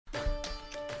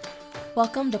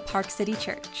Welcome to Park City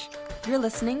Church. You're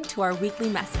listening to our weekly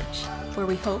message, where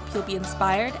we hope you'll be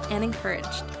inspired and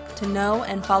encouraged to know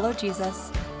and follow Jesus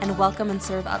and welcome and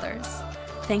serve others.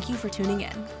 Thank you for tuning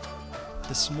in.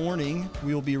 This morning,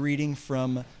 we will be reading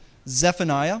from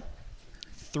Zechariah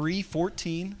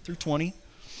 3:14 through 20.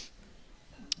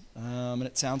 And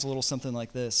it sounds a little something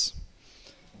like this.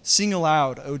 Sing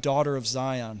aloud, O daughter of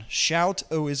Zion. Shout,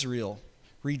 O Israel.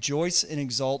 Rejoice and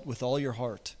exult with all your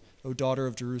heart, O daughter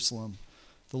of Jerusalem.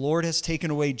 The Lord has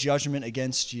taken away judgment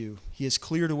against you. He has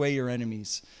cleared away your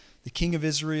enemies. The King of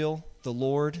Israel, the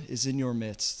Lord, is in your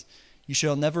midst. You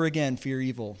shall never again fear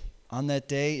evil. On that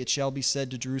day it shall be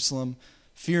said to Jerusalem,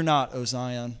 Fear not, O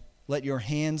Zion. Let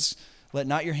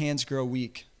not your hands grow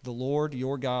weak. The Lord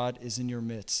your God is in your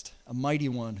midst, a mighty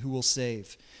one who will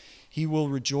save. He will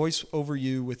rejoice over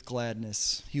you with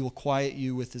gladness. He will quiet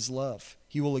you with his love.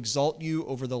 He will exalt you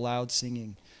over the loud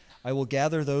singing. I will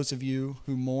gather those of you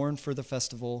who mourn for the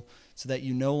festival, so that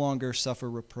you no longer suffer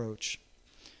reproach.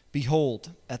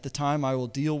 Behold, at the time I will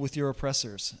deal with your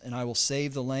oppressors, and I will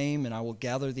save the lame, and I will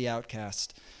gather the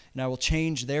outcast, and I will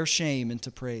change their shame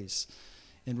into praise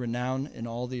and renown in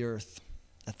all the earth.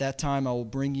 At that time I will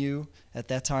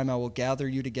gather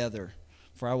you together,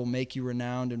 for I will make you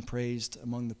renowned and praised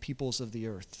among the peoples of the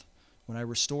earth. When I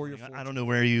restore your fortune. I don't know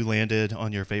where you landed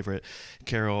on your favorite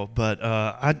carol, but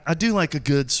I do like a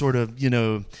good sort of,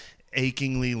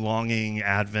 achingly longing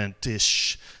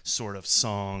Advent-ish sort of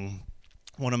song.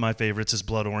 One of my favorites is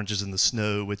Blood Oranges in the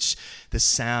Snow, which the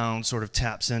sound sort of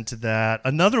taps into that.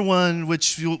 Another one,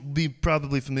 which will be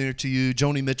probably familiar to you,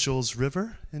 Joni Mitchell's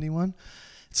River. Anyone?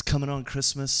 It's coming on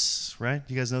Christmas, right?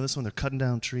 You guys know this one? They're cutting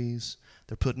down trees.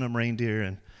 They're putting them reindeer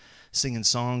and singing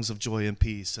songs of joy and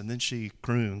peace. And then she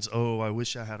croons, oh, I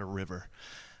wish I had a river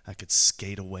I could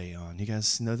skate away on. You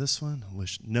guys know this one?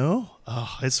 No?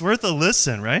 Oh, it's worth a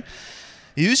listen, right?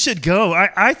 You should go.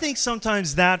 I think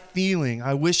sometimes that feeling,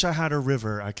 I wish I had a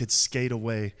river I could skate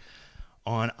away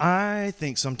on, I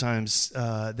think sometimes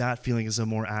that feeling is a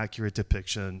more accurate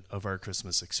depiction of our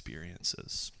Christmas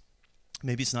experiences.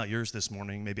 Maybe it's not yours this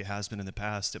morning. Maybe it has been in the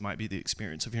past. It might be the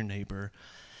experience of your neighbor.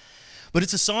 But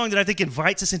it's a song that I think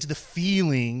invites us into the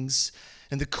feelings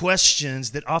and the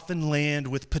questions that often land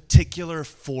with particular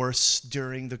force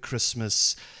during the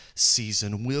Christmas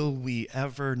season. Will we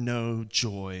ever know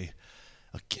joy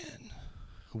again?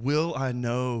 Will I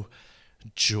know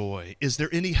joy? Is there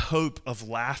any hope of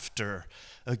laughter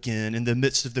again in the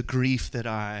midst of the grief that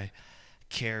I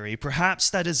carry?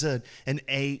 Perhaps that is an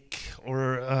ache,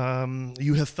 or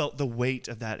you have felt the weight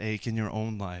of that ache in your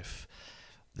own life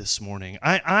this morning.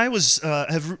 I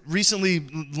have recently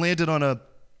landed on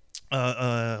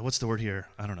what's the word here?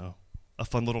 I don't know. A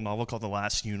fun little novel called The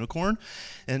Last Unicorn.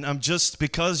 And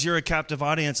because you're a captive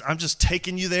audience, I'm just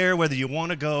taking you there whether you want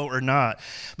to go or not.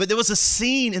 But there was a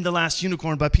scene in The Last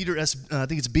Unicorn by Peter S. I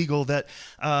think it's Beagle that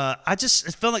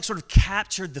it felt like sort of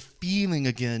captured the feeling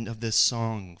again of this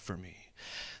song for me.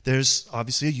 There's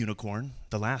obviously a unicorn,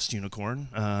 the last unicorn,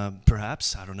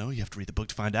 perhaps. I don't know. You have to read the book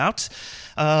to find out.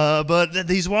 But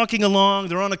he's walking along.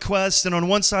 They're on a quest, and on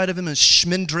one side of him is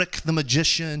Schmendrick, the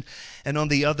magician, and on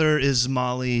the other is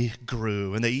Molly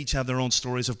Grew. And they each have their own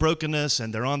stories of brokenness,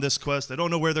 and they're on this quest. They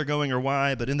don't know where they're going or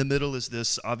why, but in the middle is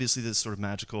this sort of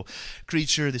magical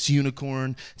creature, this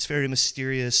unicorn. It's very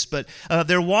mysterious. But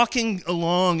they're walking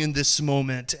along in this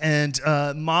moment, and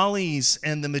Molly's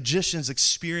and the magician's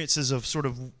experiences of sort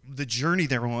of the journey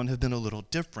they're on have been a little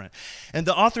different. And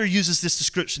the author uses this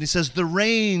description. He says, the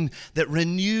rain that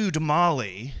renewed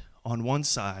Molly on one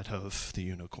side of the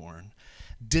unicorn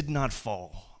did not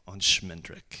fall on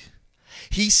Schmendrick.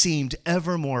 He seemed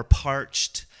ever more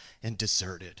parched and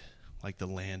deserted, like the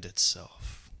land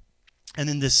itself. And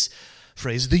in this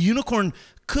phrase, the unicorn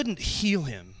couldn't heal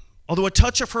him, although a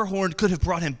touch of her horn could have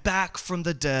brought him back from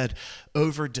the dead.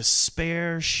 Over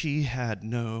despair, she had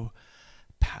no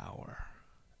power.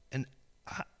 And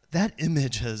that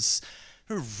image has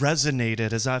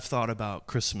resonated as I've thought about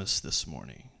Christmas this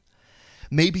morning.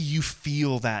 Maybe you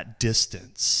feel that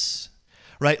distance,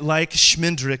 right? Like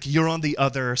Schmendrick, you're on the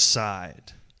other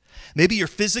side. Maybe you're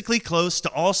physically close to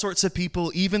all sorts of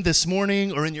people, even this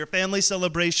morning, or in your family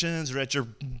celebrations, or at your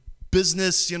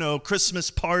business,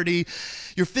 Christmas party.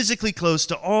 You're physically close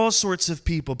to all sorts of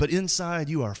people, but inside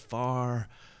you are far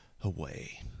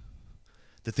away.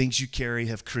 The things you carry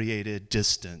have created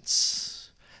distance.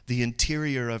 The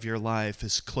interior of your life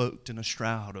is cloaked in a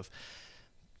shroud of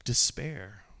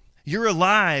despair. You're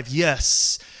alive,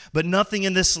 yes, but nothing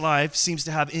in this life seems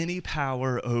to have any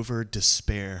power over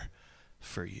despair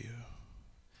for you.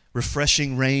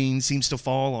 Refreshing rain seems to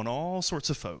fall on all sorts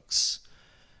of folks,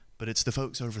 but it's the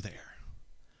folks over there.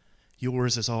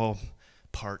 Yours is all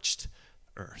parched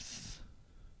earth.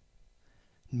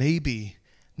 Maybe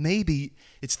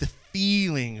it's the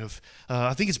feeling of,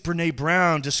 I think it's Brene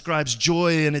Brown describes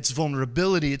joy and its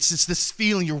vulnerability. It's this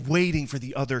feeling you're waiting for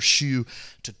the other shoe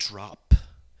to drop.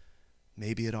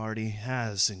 Maybe it already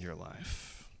has in your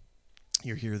life.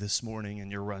 You're here this morning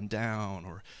and you're run down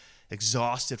or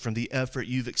exhausted from the effort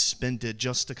you've expended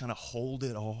just to kind of hold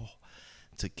it all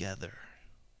together.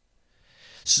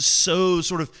 So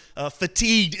sort of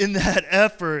fatigued in that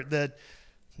effort that,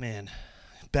 man,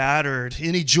 battered.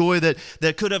 Any joy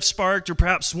that could have sparked or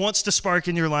perhaps wants to spark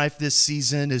in your life this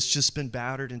season has just been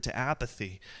battered into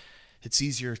apathy. It's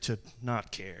easier to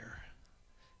not care.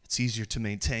 It's easier to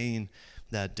maintain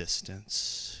that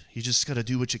distance. You just got to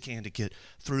do what you can to get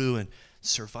through and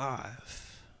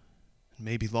survive.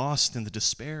 Maybe lost in the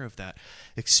despair of that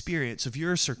experience of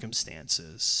your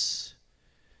circumstances.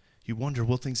 You wonder,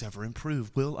 will things ever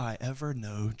improve? Will I ever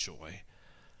know joy?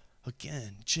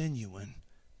 Again, genuine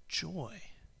joy.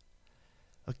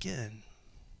 Again,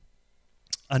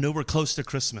 I know we're close to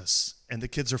Christmas and the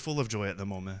kids are full of joy at the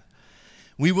moment.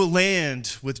 We will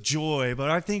land with joy,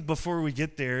 but I think before we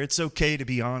get there, it's okay to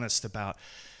be honest about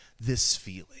this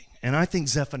feeling. And I think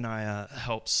Zephaniah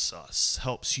helps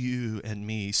you and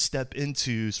me step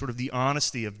into sort of the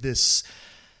honesty of this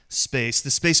space,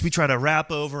 the space we try to wrap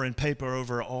over and paper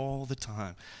over all the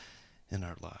time in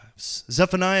our lives.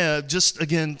 Zephaniah, just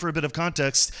again for a bit of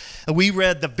context, we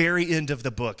read the very end of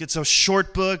the book. It's a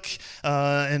short book,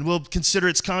 and we'll consider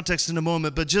its context in a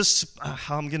moment, but just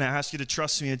I'm going to ask you to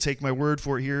trust me and take my word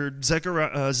for it here.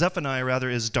 Zephaniah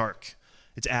is dark.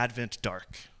 It's Advent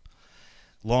dark.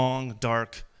 Long,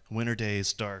 dark winter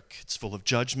days dark. It's full of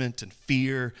judgment and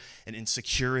fear and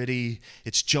insecurity.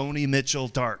 It's Joni Mitchell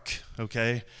dark,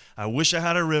 okay? I wish I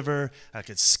had a river I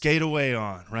could skate away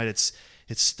on, right?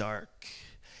 It's dark.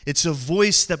 It's a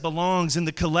voice that belongs in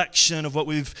the collection of what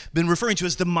we've been referring to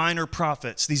as the minor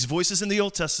prophets. These voices in the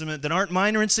Old Testament that aren't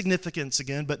minor in significance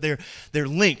again, but the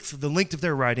length of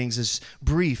their writings is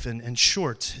brief and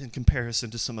short in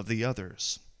comparison to some of the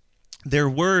others. Their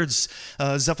words,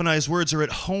 Zephaniah's words, are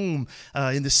at home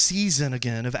in the season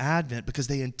again of Advent because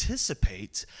they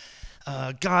anticipate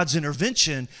God's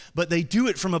intervention, but they do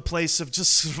it from a place of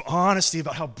just sort of honesty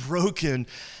about how broken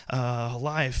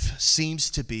life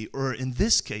seems to be, or in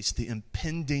this case, the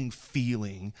impending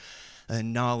feeling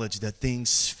and knowledge that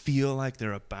things feel like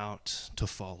they're about to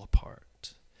fall apart.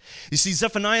 You see,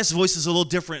 Zephaniah's voice is a little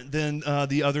different than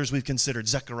the others we've considered,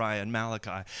 Zechariah and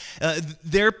Malachi.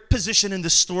 Their position in the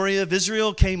story of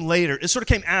Israel came later. It sort of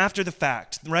came after the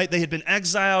fact, right? They had been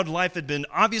exiled. Life had been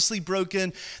obviously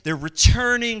broken. They're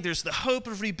returning. There's the hope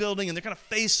of rebuilding, and they're kind of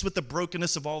faced with the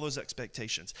brokenness of all those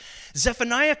expectations.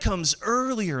 Zephaniah comes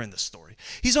earlier in the story.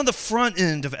 He's on the front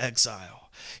end of exile.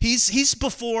 He's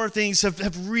before things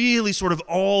have really sort of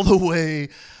all the way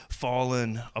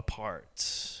fallen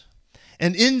apart.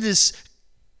 And in this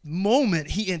moment,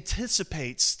 he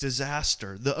anticipates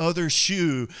disaster, the other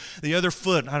shoe, the other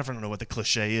foot, I don't know what the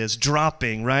cliche is,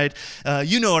 dropping, right?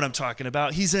 You know what I'm talking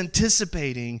about. He's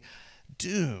anticipating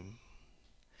doom.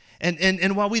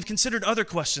 And while we've considered other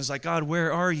questions like, God,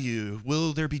 where are you?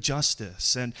 Will there be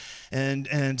justice? And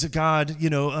God,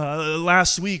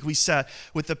 last week we sat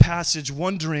with the passage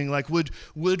wondering, like, would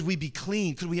we be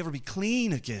clean? Could we ever be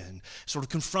clean again? Sort of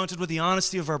confronted with the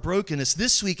honesty of our brokenness.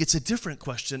 This week it's a different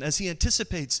question as he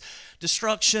anticipates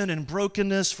destruction and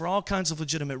brokenness for all kinds of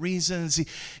legitimate reasons.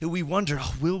 We wonder,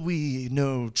 will we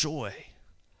know joy?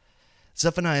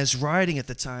 Zephaniah is writing at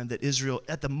the time that Israel,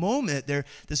 at the moment,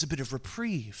 there's a bit of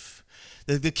reprieve.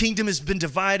 The kingdom has been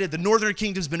divided. The northern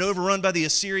kingdom's been overrun by the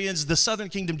Assyrians. The southern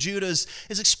kingdom, Judah, is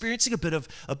experiencing a bit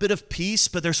of peace,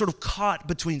 but they're sort of caught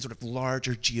between sort of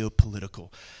larger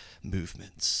geopolitical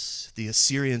movements. The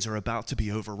Assyrians are about to be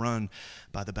overrun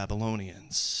by the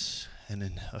Babylonians. And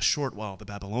in a short while, the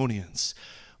Babylonians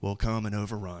will come and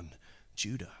overrun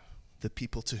Judah, the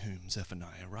people to whom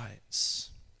Zephaniah writes.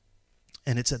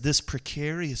 And it's at this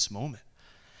precarious moment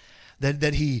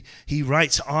that he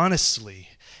writes honestly,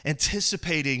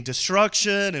 anticipating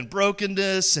destruction and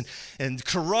brokenness and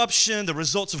corruption, the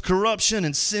results of corruption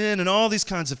and sin and all these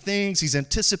kinds of things. He's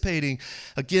anticipating,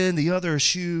 again, the other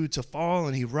shoe to fall,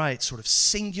 and he writes sort of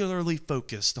singularly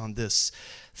focused on this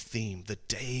theme, the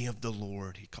day of the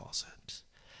Lord, he calls it.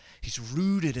 He's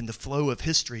rooted in the flow of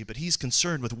history, but he's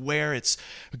concerned with where it's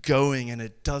going, and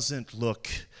it doesn't look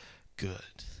good.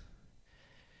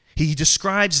 He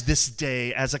describes this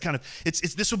day as a kind of,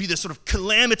 this will be this sort of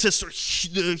calamitous,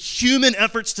 the human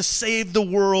efforts to save the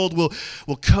world will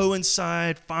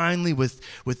coincide finally with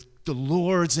the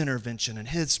Lord's intervention and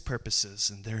his purposes,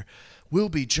 and there will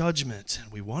be judgment,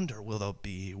 and we wonder, will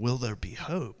there be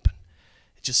hope?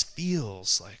 It just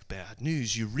feels like bad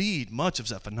news. You read much of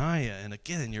Zephaniah, and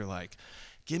again, you're like,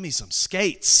 give me some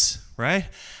skates, right?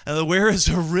 Where is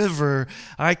a river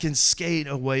I can skate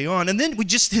away on? And then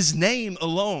his name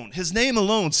alone,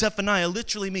 Zephaniah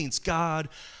literally means God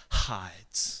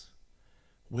hides.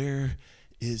 Where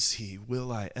is he?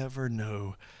 Will I ever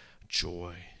know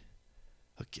joy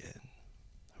again?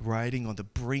 Riding on the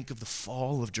brink of the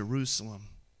fall of Jerusalem.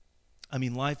 I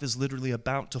mean, life is literally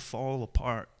about to fall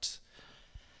apart.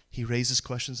 He raises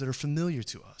questions that are familiar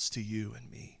to us, to you and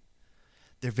me.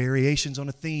 They're variations on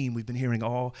a theme we've been hearing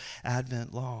all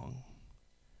Advent long.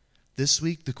 This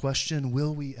week, the question,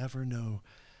 will we ever know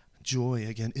joy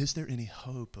again? Is there any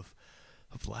hope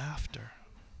of laughter?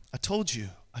 I told you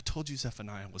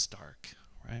Zephaniah was dark,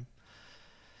 right?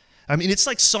 I mean, it's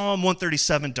like Psalm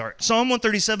 137 dark. Psalm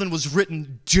 137 was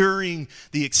written during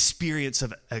the experience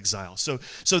of exile. So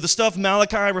the stuff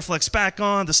Malachi reflects back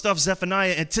on, the stuff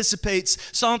Zephaniah anticipates,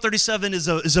 Psalm 37 is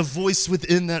a voice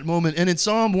within that moment. And in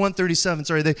Psalm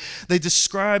 137, they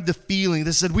describe the feeling.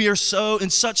 They said, we are so in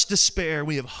such despair,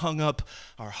 we have hung up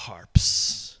our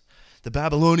harps. The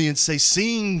Babylonians say,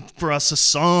 sing for us a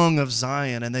song of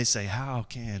Zion. And they say, how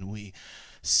can we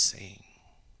sing?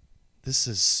 This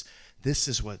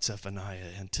is what Zephaniah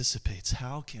anticipates.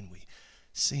 How can we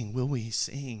sing? Will we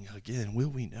sing again? Will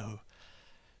we know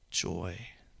joy?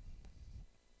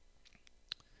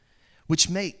 Which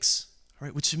makes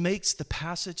the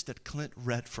passage that Clint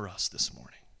read for us this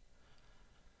morning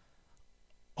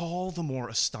all the more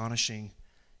astonishing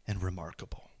and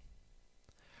remarkable.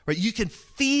 Right? You can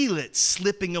feel it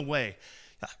slipping away.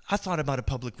 I thought about a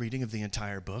public reading of the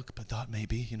entire book, but thought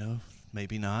maybe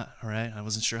not, all right? I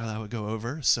wasn't sure how that would go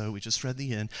over, so we just read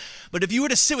the end. But if you were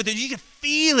to sit with it, you could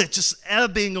feel it just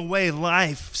ebbing away,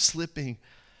 life slipping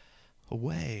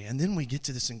away. And then we get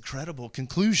to this incredible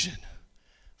conclusion.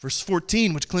 Verse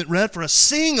 14, which Clint read for us,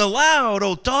 sing aloud,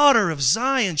 O daughter of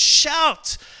Zion,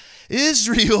 shout,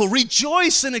 Israel,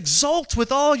 rejoice and exult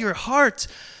with all your heart,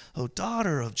 O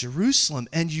daughter of Jerusalem.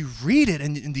 And you read it,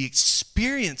 and the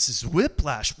experience is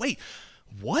whiplash. Wait,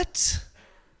 what?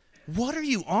 What are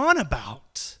you on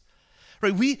about?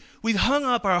 Right? We've hung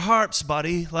up our harps,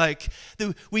 buddy. Like,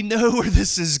 we know where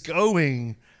this is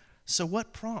going. So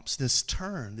what prompts this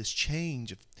turn, this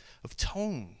change of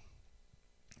tone?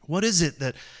 What is it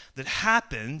that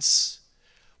happens?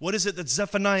 What is it that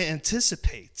Zephaniah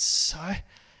anticipates?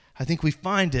 I think we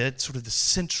find it sort of the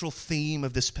central theme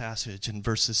of this passage in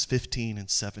verses 15 and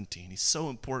 17. He's so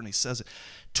important. He says it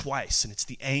twice, and it's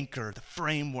the anchor, the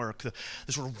framework, the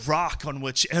sort of rock on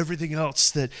which everything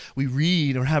else that we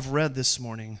read or have read this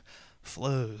morning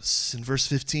flows. In verse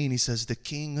 15, he says, the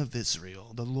King of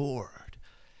Israel, the Lord,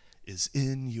 is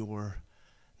in your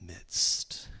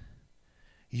midst.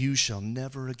 You shall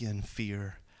never again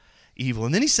fear evil.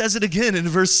 And then he says it again in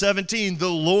verse 17, the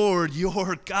Lord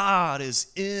your God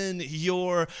is in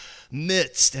your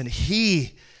midst, and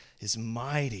he is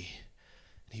mighty,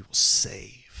 and he will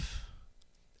save.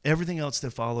 Everything else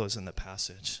that follows in the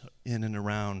passage, in and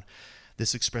around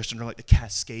this expression, are like the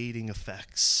cascading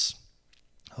effects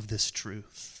of this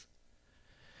truth.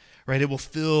 Right? It will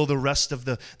fill the rest of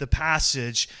the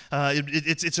passage.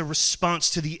 It's a response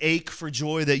to the ache for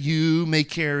joy that you may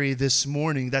carry this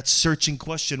morning. That searching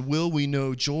question, will we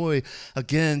know joy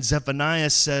again?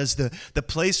 Zephaniah says the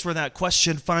place where that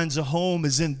question finds a home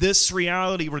is in this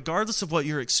reality. Regardless of what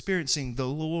you're experiencing, the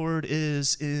Lord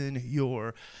is in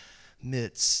your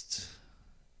midst.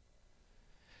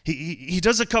 He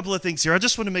does a couple of things here. I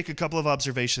just want to make a couple of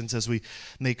observations as we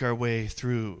make our way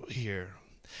through here.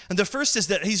 And the first is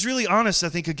that he's really honest, I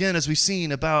think, again, as we've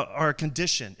seen, about our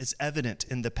condition. It's evident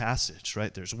in the passage,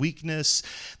 right? There's weakness,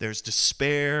 there's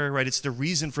despair, right? It's the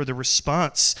reason for the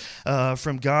response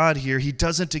from God here. He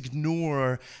doesn't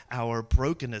ignore our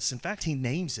brokenness. In fact, he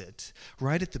names it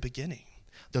right at the beginning.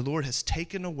 The Lord has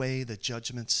taken away the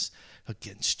judgments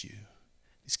against you.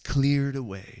 He's cleared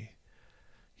away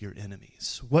your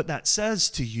enemies. What that says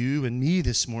to you and me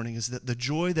this morning is that the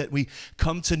joy that we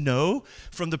come to know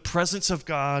from the presence of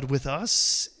God with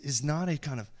us is not a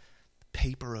kind of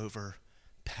paper over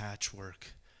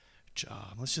patchwork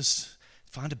job. Let's just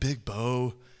find a big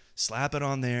bow, slap it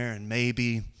on there, and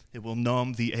maybe it will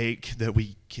numb the ache that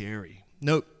we carry.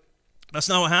 Nope. That's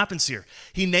not what happens here.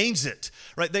 He names it,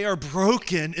 right? They are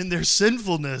broken in their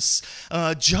sinfulness.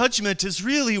 Judgment is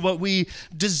really what we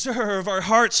deserve. Our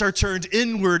hearts are turned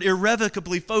inward,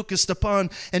 irrevocably focused upon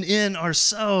and in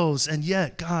ourselves. And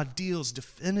yet God deals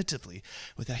definitively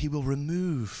with that. He will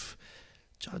remove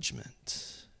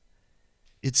judgment.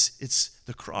 It's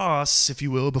the cross, if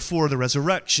you will, before the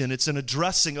resurrection. It's an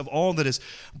addressing of all that is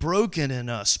broken in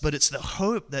us, but it's the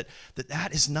hope that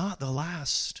is not the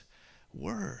last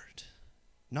word,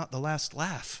 not the last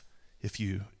laugh, if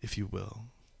you will.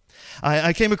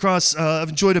 I came across, I've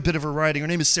enjoyed a bit of her writing. Her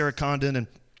name is Sarah Condon,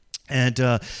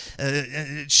 and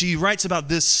she writes about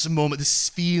this moment, this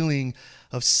feeling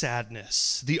of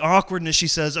sadness, the awkwardness, she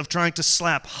says, of trying to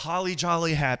slap holly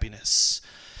jolly happiness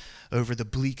over the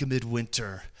bleak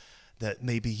midwinter that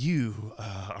maybe you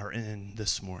are in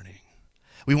this morning.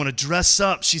 We want to dress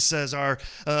up, she says,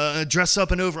 dress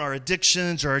up and over our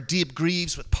addictions or our deep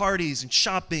griefs with parties and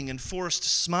shopping and forced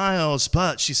smiles.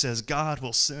 But, she says, God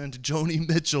will send Joni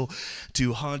Mitchell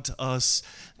to hunt us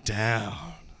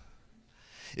down.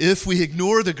 If we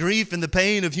ignore the grief and the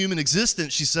pain of human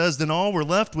existence, she says, then all we're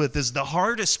left with is the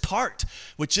hardest part,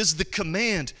 which is the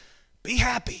command, be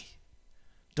happy.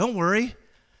 Don't worry,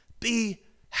 be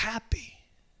happy.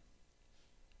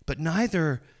 But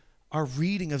neither our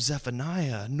reading of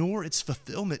Zephaniah nor its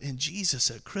fulfillment in Jesus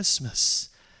at Christmas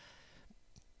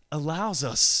allows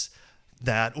us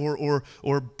that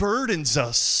or burdens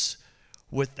us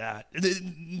with that.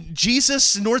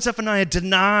 Jesus nor Zephaniah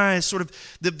denies sort of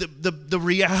the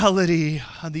reality,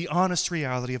 the honest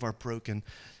reality of our broken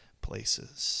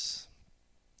places.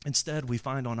 Instead, we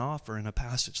find on offer in a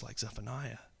passage like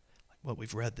Zephaniah, like what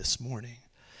we've read this morning,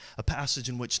 a passage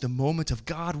in which the moment of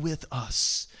God with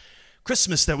us,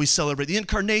 Christmas that we celebrate, the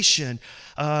incarnation,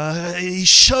 he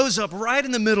shows up right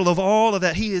in the middle of all of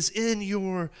that. He is in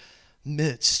your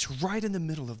midst, right in the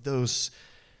middle of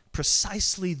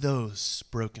precisely those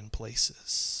broken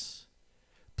places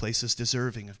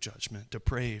deserving of judgment,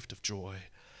 depraved of joy,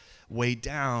 weighed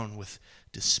down with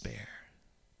despair.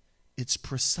 It's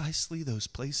precisely those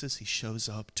places he shows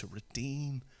up to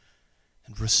redeem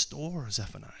and restore,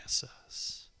 Zephaniah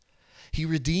says. He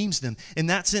redeems them. In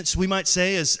that sense, we might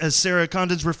say, as Sarah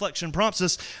Condon's reflection prompts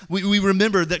us, we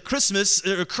remember that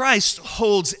Christ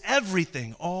holds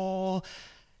everything all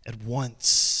at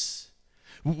once.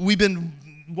 We've been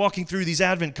walking through these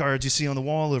Advent cards you see on the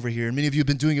wall over here, and many of you have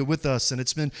been doing it with us, and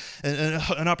it's been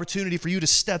an opportunity for you to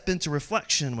step into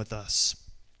reflection with us.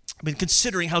 I've been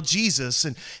considering how Jesus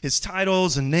and his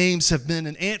titles and names have been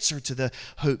an answer to the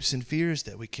hopes and fears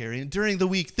that we carry. And during the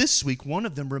week, this week, one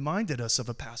of them reminded us of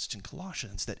a passage in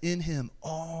Colossians, that in him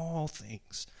all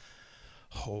things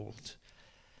hold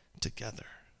together.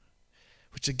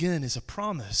 Which again is a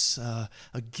promise, a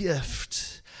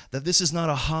gift, that this is not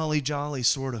a holly jolly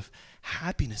sort of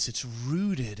happiness. It's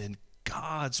rooted in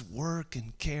God's work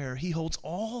and care. He holds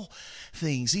all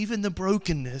things, even the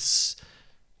brokenness,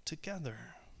 together.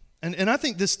 And I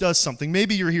think this does something.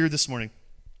 Maybe you're here this morning,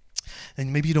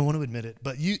 and maybe you don't want to admit it,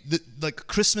 but like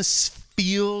Christmas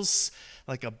feels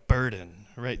like a burden,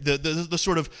 right? The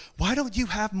sort of, why don't you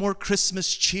have more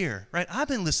Christmas cheer, right? I've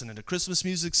been listening to Christmas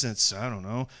music since, I don't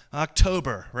know,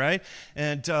 October, right?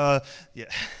 And yeah,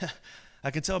 I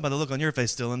can tell by the look on your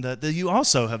face, Dylan, that you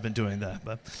also have been doing that.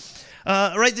 But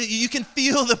right, you can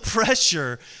feel the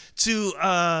pressure to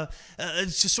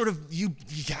sort of, you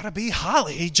gotta be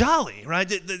holly jolly,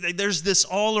 right? There's this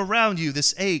all around you,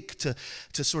 this ache to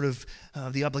sort of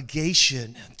the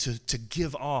obligation to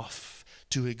give off,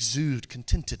 to exude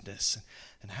contentedness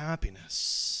and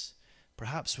happiness.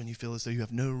 Perhaps when you feel as though you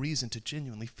have no reason to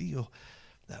genuinely feel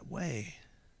that way.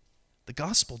 The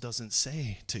gospel doesn't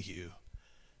say to you,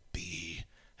 be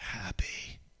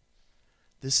happy.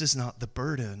 This is not the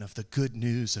burden of the good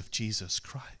news of Jesus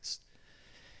Christ.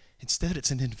 Instead,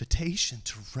 it's an invitation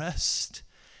to rest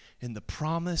in the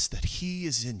promise that he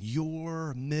is in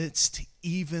your midst,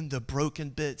 even the broken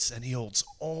bits, and he holds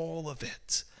all of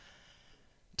it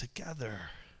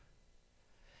together.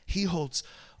 He holds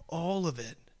all of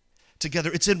it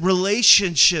together. It's in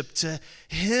relationship to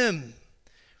him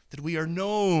that we are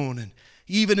known, and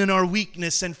even in our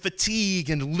weakness and fatigue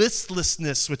and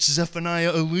listlessness, which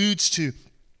Zephaniah alludes to.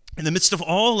 In the midst of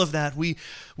all of that, we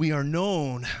are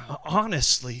known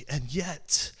honestly, and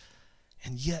yet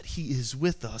he is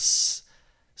with us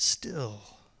still.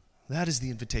 That is the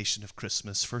invitation of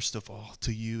Christmas, first of all,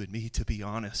 to you and me to be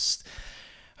honest.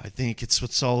 I think it's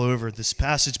what's all over this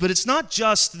passage. But it's not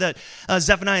just that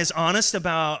Zephaniah is honest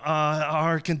about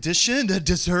our condition that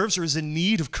deserves or is in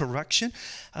need of correction.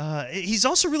 He's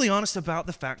also really honest about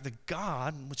the fact that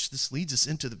God, which this leads us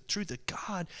into the truth that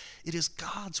God, it is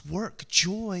God's work.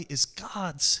 Joy is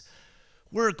God's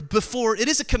work. Before, it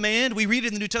is a command. We read it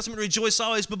in the New Testament, rejoice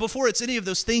always. But before it's any of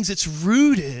those things, it's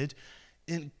rooted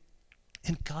in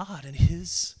God and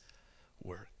his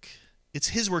work. It's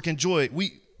his work and joy.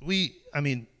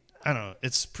 I don't know,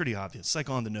 it's pretty obvious. It's like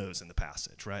on the nose in the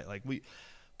passage, right?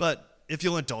 But if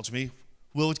you'll indulge me,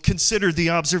 We'll consider the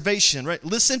observation, right?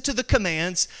 Listen to the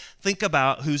commands. Think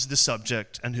about who's the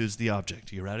subject and who's the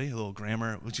object. You ready? A little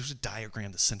grammar. We should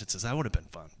diagram the sentences. That would have been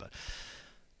fun, but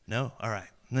no? All right.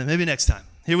 Maybe next time.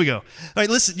 Here we go. All right,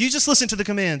 listen. You just listen to the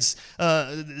commands.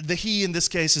 The he in this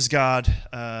case is God,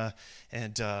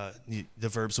 and the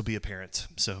verbs will be apparent.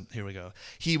 So here we go.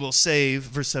 He will save,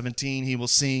 verse 17. He will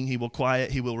sing. He will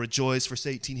quiet. He will rejoice, verse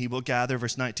 18. He will gather,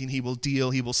 verse 19. He will deal.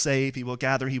 He will save. He will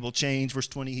gather. He will change, verse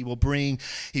 20. He will bring.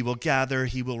 He will gather.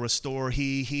 He will restore.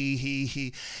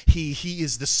 He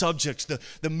is the subject,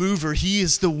 the mover. He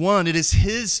is the one. It is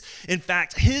his. In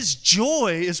fact, his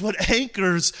joy is what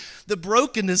anchors the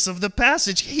brokenness of the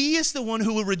passage. He is the one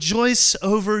who will rejoice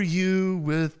over you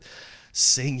with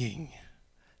singing.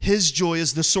 His joy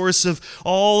is the source of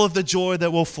all of the joy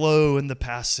that will flow in the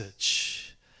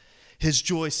passage. His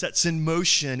joy sets in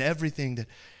motion everything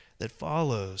that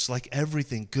follows. Like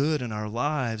everything good in our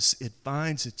lives, it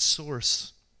finds its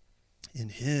source in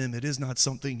him. It is not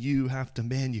something you have to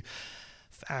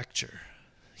manufacture.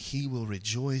 He will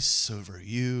rejoice over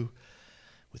you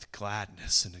with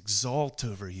gladness and exalt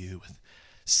over you with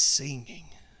singing.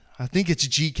 I think it's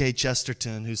G.K.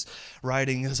 Chesterton whose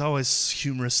writing is always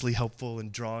humorously helpful in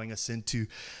drawing us into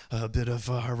a bit of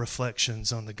our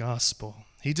reflections on the gospel.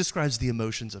 He describes the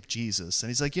emotions of Jesus, and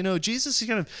he's like, Jesus,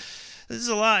 this is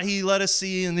a lot he let us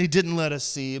see and he didn't let us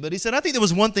see, but he said, I think there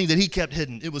was one thing that he kept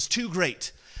hidden. It was too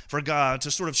great for God to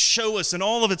sort of show us in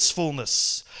all of its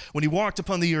fullness when he walked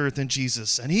upon the earth in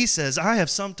Jesus. And he says, I have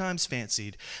sometimes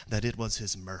fancied that it was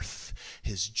his mirth.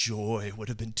 His joy would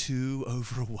have been too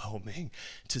overwhelming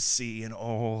to see in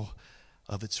all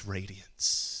of its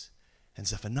radiance. And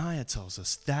Zephaniah tells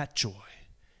us that joy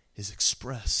is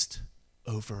expressed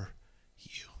over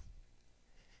you.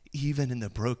 Even in the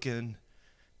broken,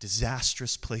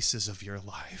 disastrous places of your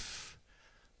life,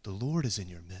 the Lord is in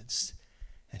your midst.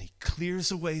 And he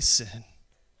clears away sin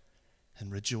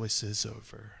and rejoices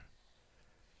over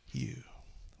you.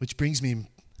 Which brings me,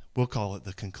 we'll call it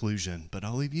the conclusion, but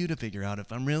I'll leave you to figure out if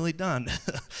I'm really done.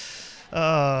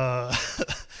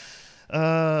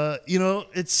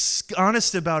 It's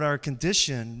honest about our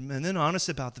condition and then honest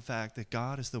about the fact that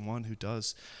God is the one who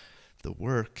does the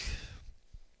work.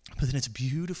 But then it's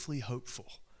beautifully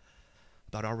hopeful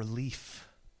about our relief.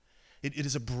 It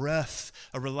is a breath,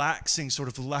 a relaxing, sort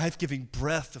of life-giving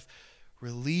breath of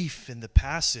relief in the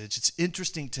passage. It's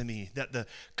interesting to me that the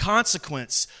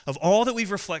consequence of all that we've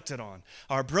reflected on,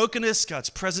 our brokenness, God's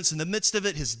presence in the midst of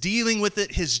it, his dealing with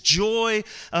it, his joy,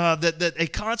 that a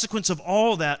consequence of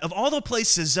all that, of all the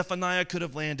places Zephaniah could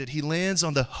have landed, he lands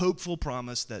on the hopeful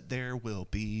promise that there will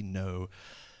be no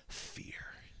fear.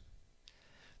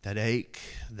 That ache,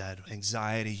 that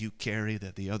anxiety you carry,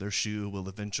 that the other shoe will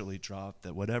eventually drop,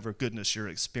 that whatever goodness you're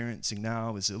experiencing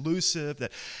now is elusive,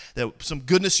 that some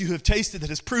goodness you have tasted that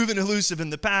has proven elusive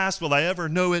in the past, will I ever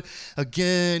know it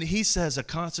again? He says a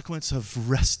consequence of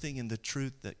resting in the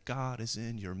truth that God is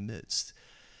in your midst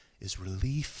is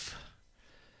relief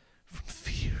from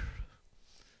fear.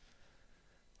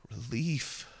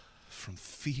 Relief from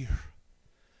fear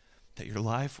that your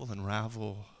life will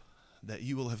unravel, that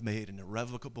you will have made an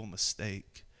irrevocable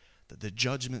mistake, that the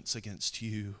judgments against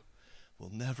you will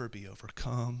never be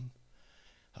overcome.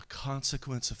 A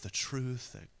consequence of the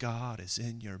truth that God is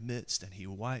in your midst and he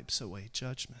wipes away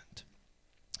judgment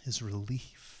is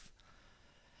relief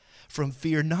from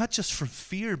fear, not just from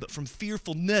fear, but from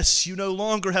fearfulness. You no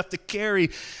longer have to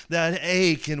carry that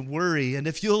ache and worry. And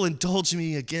if you'll indulge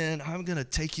me again, I'm going to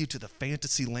take you to the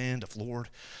fantasy land of Lord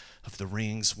of the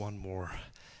Rings one more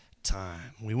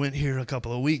time. We went here a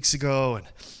couple of weeks ago and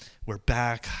we're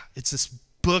back. It's this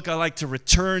book I like to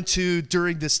return to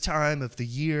during this time of the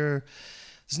year.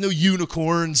 There's no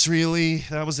unicorns really.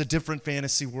 That was a different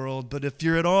fantasy world. But if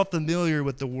you're at all familiar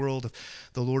with the world of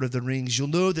the Lord of the Rings, you'll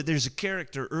know that there's a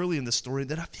character early in the story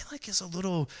that I feel like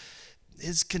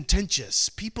is contentious.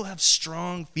 People have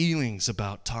strong feelings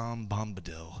about Tom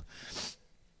Bombadil.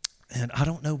 And I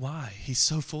don't know why. He's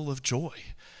so full of joy.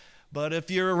 But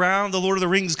if you're around the Lord of the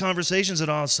Rings conversations at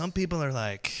all, some people are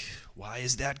like, why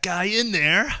is that guy in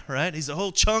there, right? He's a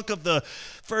whole chunk of the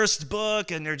first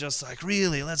book, and they're just like,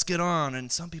 really, let's get on.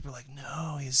 And some people are like,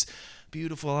 no, he's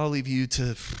beautiful. I'll leave you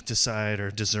to decide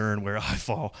or discern where I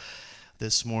fall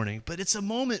this morning. But it's a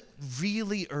moment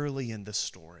really early in the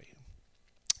story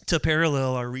to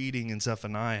parallel our reading in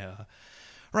Zephaniah,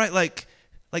 right? Like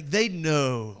they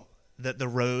know that the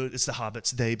road, it's the hobbits,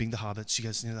 they being the hobbits. You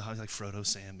guys know the hobbits, like Frodo,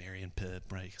 Sam, Merry, and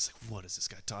Pip, right? It's like, what is this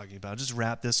guy talking about? Just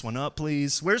wrap this one up,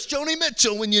 please. Where's Joni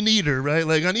Mitchell when you need her, right?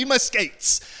 Like, I need my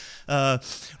skates.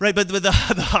 Right, but the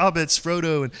hobbits,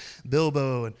 Frodo and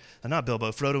Bilbo, and not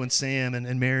Bilbo, Frodo and Sam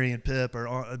and Merry and Pip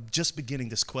are just beginning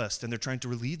this quest, and they're trying to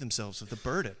relieve themselves of the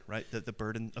burden, right, the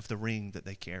burden of the ring that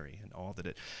they carry and all that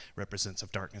it represents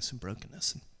of darkness and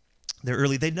brokenness. And they're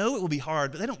early. They know it will be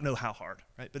hard, but they don't know how hard,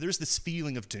 right? But there's this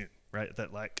feeling of doom, right?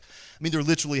 That they're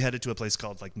literally headed to a place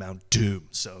called like Mount Doom.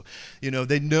 So,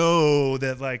 they know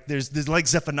that like there's like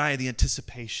Zephaniah, the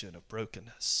anticipation of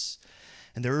brokenness.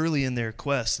 And they're early in their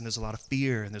quest, and there's a lot of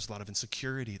fear, and there's a lot of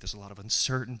insecurity, there's a lot of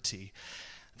uncertainty,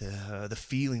 the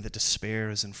feeling that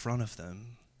despair is in front of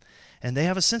them. And they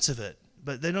have a sense of it,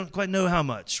 but they don't quite know how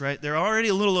much, right? They're already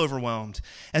a little overwhelmed.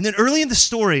 And then early in the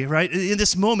story, right, in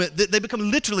this moment, they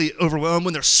become literally overwhelmed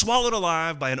when they're swallowed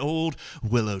alive by an old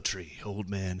willow tree, old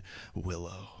man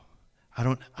willow.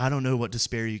 I don't know what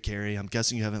despair you carry. I'm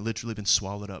guessing you haven't literally been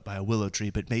swallowed up by a willow tree,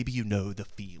 but maybe you know the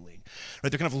feeling,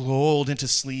 right? They're kind of lulled into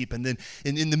sleep, and then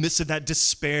in the midst of that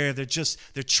despair,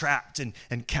 they're trapped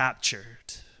and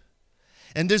captured.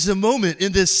 And there's a moment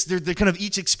in this, they're kind of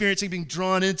each experiencing being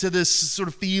drawn into this sort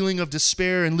of feeling of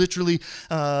despair and literally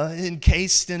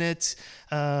encased in it,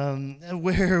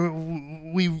 where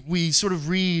we sort of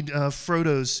read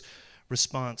Frodo's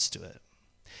response to it.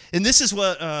 And this is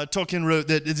what Tolkien wrote,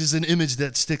 that it is an image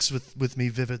that sticks with me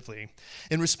vividly.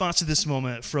 In response to this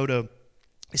moment, Frodo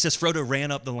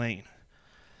ran up the lane.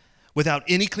 Without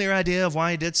any clear idea of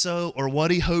why he did so or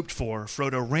what he hoped for,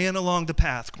 Frodo ran along the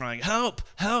path crying, "Help,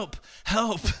 help,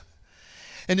 help."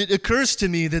 And it occurs to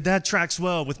me that tracks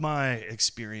well with my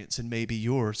experience and maybe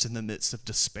yours in the midst of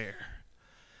despair.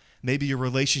 Maybe your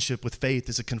relationship with faith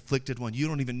is a conflicted one. You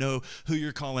don't even know who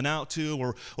you're calling out to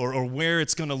or where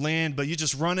it's going to land, but you're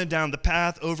just running down the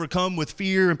path, overcome with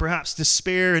fear and perhaps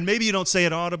despair. And maybe you don't say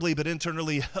it audibly, but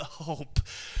internally, "Help.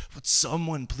 Would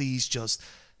someone please just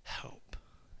help?"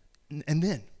 And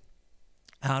then,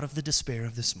 out of the despair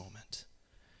of this moment,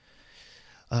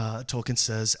 Tolkien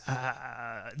says,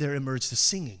 there emerged a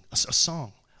singing, a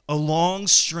song, a long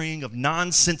string of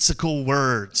nonsensical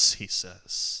words, he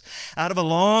says. Out of a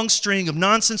long string of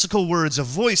nonsensical words, a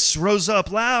voice rose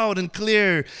up loud and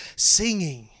clear,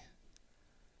 singing.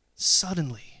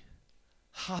 Suddenly,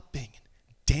 hopping,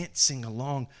 dancing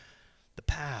along the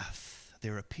path,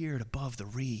 there appeared above the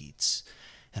reeds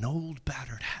an old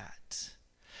battered hat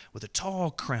with a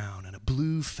tall crown and a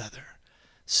blue feather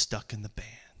stuck in the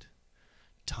band.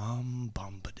 Tom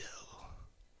Bombadil,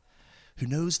 who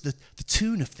knows the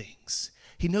tune of things.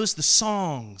 He knows the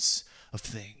songs of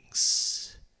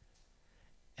things.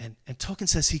 And Tolkien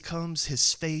says he comes,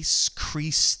 his face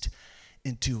creased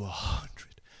into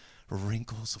 100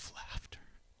 wrinkles of laughter.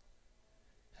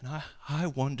 And I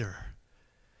wonder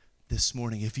this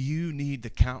morning if you need the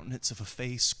countenance of a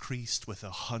face creased with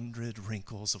 100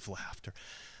 wrinkles of laughter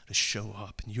to show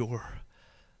up in your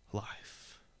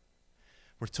life.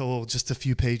 We're told just a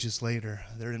few pages later,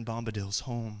 they're in Bombadil's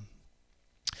home.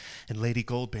 And Lady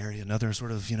Goldberry, another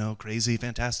sort of, crazy,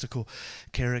 fantastical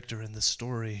character in the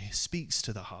story, speaks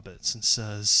to the hobbits and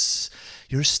says,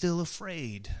 "You're still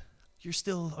afraid. You're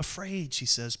still afraid," she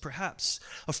says, "perhaps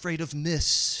afraid of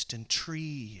mist and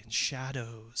tree and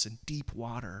shadows and deep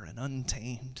water and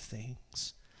untamed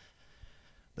things."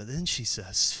 But then she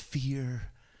says,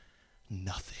 "Fear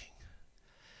nothing.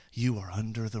 You are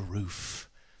under the roof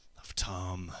of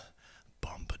Tom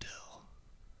Bombadil."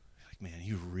 Like, man,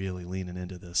 you're really leaning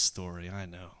into this story, I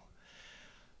know.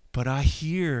 But I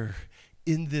hear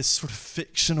in this sort of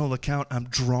fictional account, I'm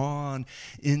drawn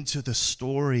into the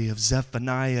story of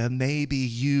Zephaniah. Maybe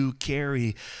you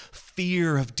carry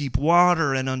fear of deep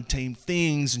water and untamed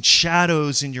things and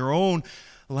shadows in your own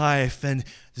life. And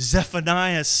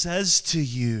Zephaniah says to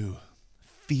you,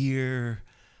 "Fear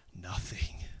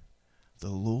nothing. The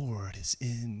Lord is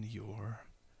in your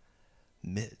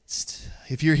midst."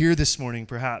 If you're here this morning,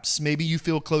 perhaps, maybe you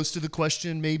feel close to the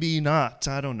question, maybe not,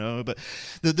 I don't know, but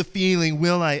the feeling,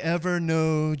 will I ever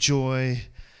know joy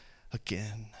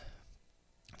again?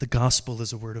 The gospel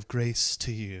is a word of grace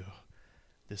to you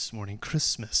this morning.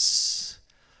 Christmas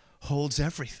holds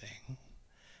everything.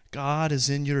 God is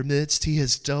in your midst. He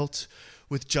has dealt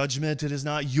with judgment. It is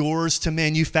not yours to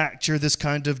manufacture this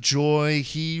kind of joy.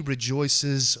 He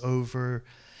rejoices over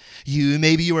you.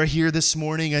 Maybe you are here this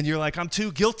morning and you're like, "I'm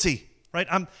too guilty," right?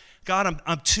 I'm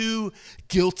too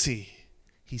guilty.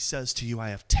 He says to you, "I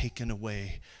have taken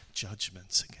away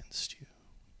judgments against you."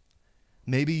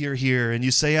 Maybe you're here and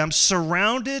you say, "I'm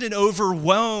surrounded and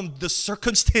overwhelmed. The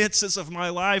circumstances of my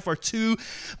life are too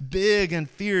big and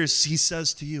fierce." He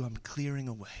says to you, "I'm clearing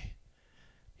away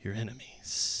your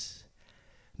enemies."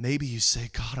 Maybe you say,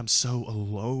 "God, I'm so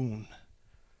alone.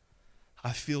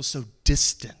 I feel so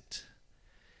distant."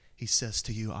 He says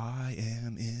to you, I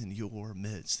am in your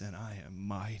midst and I am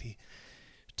mighty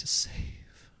to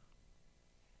save.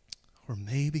 Or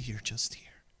maybe you're just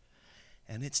here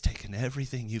and it's taken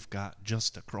everything you've got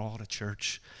just to crawl to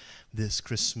church this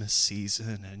Christmas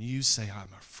season, and you say,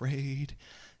 I'm afraid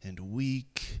and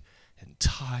weak and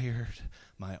tired.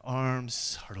 My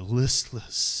arms are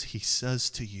listless. He says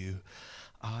to you,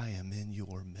 I am in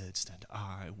your midst and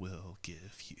I will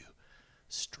give you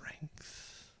strength.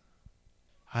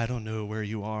 I don't know where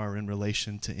you are in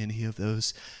relation to any of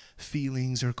those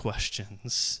feelings or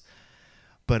questions,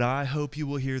 but I hope you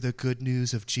will hear the good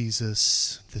news of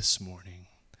Jesus this morning.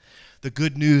 The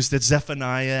good news that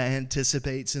Zephaniah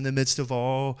anticipates in the midst of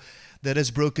all that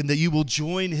is broken, that you will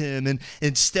join him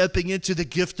in stepping into the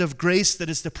gift of grace that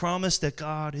is the promise that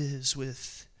God is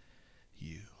with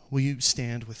you. Will you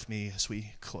stand with me as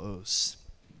we close?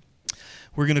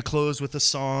 We're going to close with a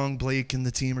song. Blake and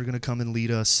the team are going to come and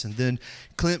lead us, and then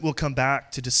Clint will come back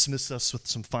to dismiss us with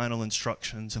some final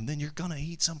instructions, and then you're going to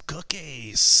eat some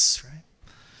cookies, right?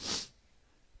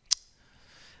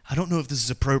 I don't know if this is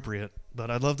appropriate,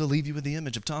 but I'd love to leave you with the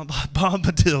image of Tom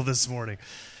Bombadil this morning,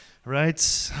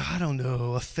 right? I don't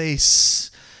know, a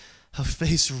face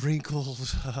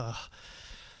wrinkled.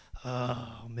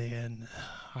 Oh, man,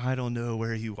 I don't know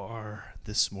where you are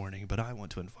this morning, but I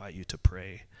want to invite you to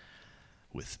pray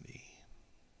with me.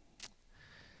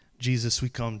 Jesus, we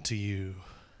come to you.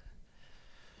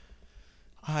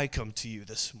 I come to you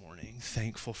this morning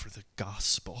thankful for the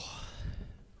gospel.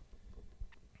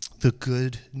 The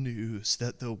good news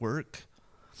that the work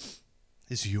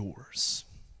is yours.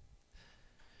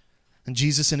 And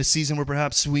Jesus, in a season where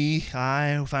perhaps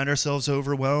I find ourselves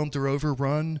overwhelmed or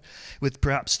overrun with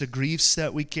perhaps the griefs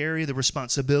that we carry, the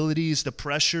responsibilities, the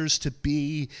pressures to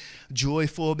be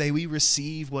joyful, may we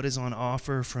receive what is on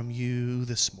offer from you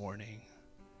this morning.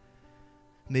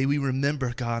 May we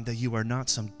remember, God, that you are not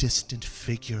some distant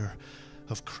figure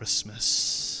of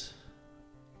Christmas.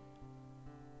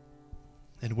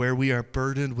 And where we are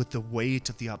burdened with the weight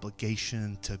of the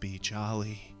obligation to be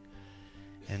jolly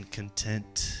and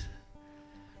content,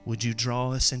 would you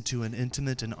draw us into an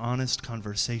intimate and honest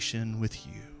conversation with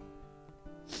you?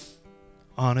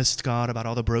 Honest, God, about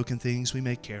all the broken things we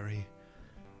may carry.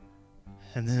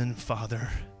 And then, Father,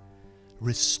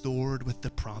 restored with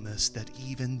the promise that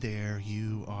even there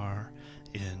you are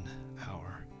in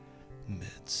our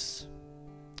midst.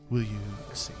 Will you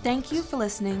sing? Thank you for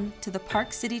listening to the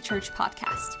Park City Church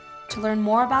podcast. To learn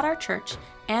more about our church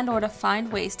and or to find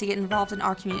ways to get involved in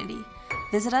our community,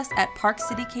 visit us at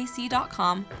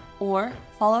parkcitykc.com or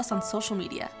follow us on social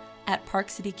media at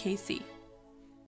parkcitykc.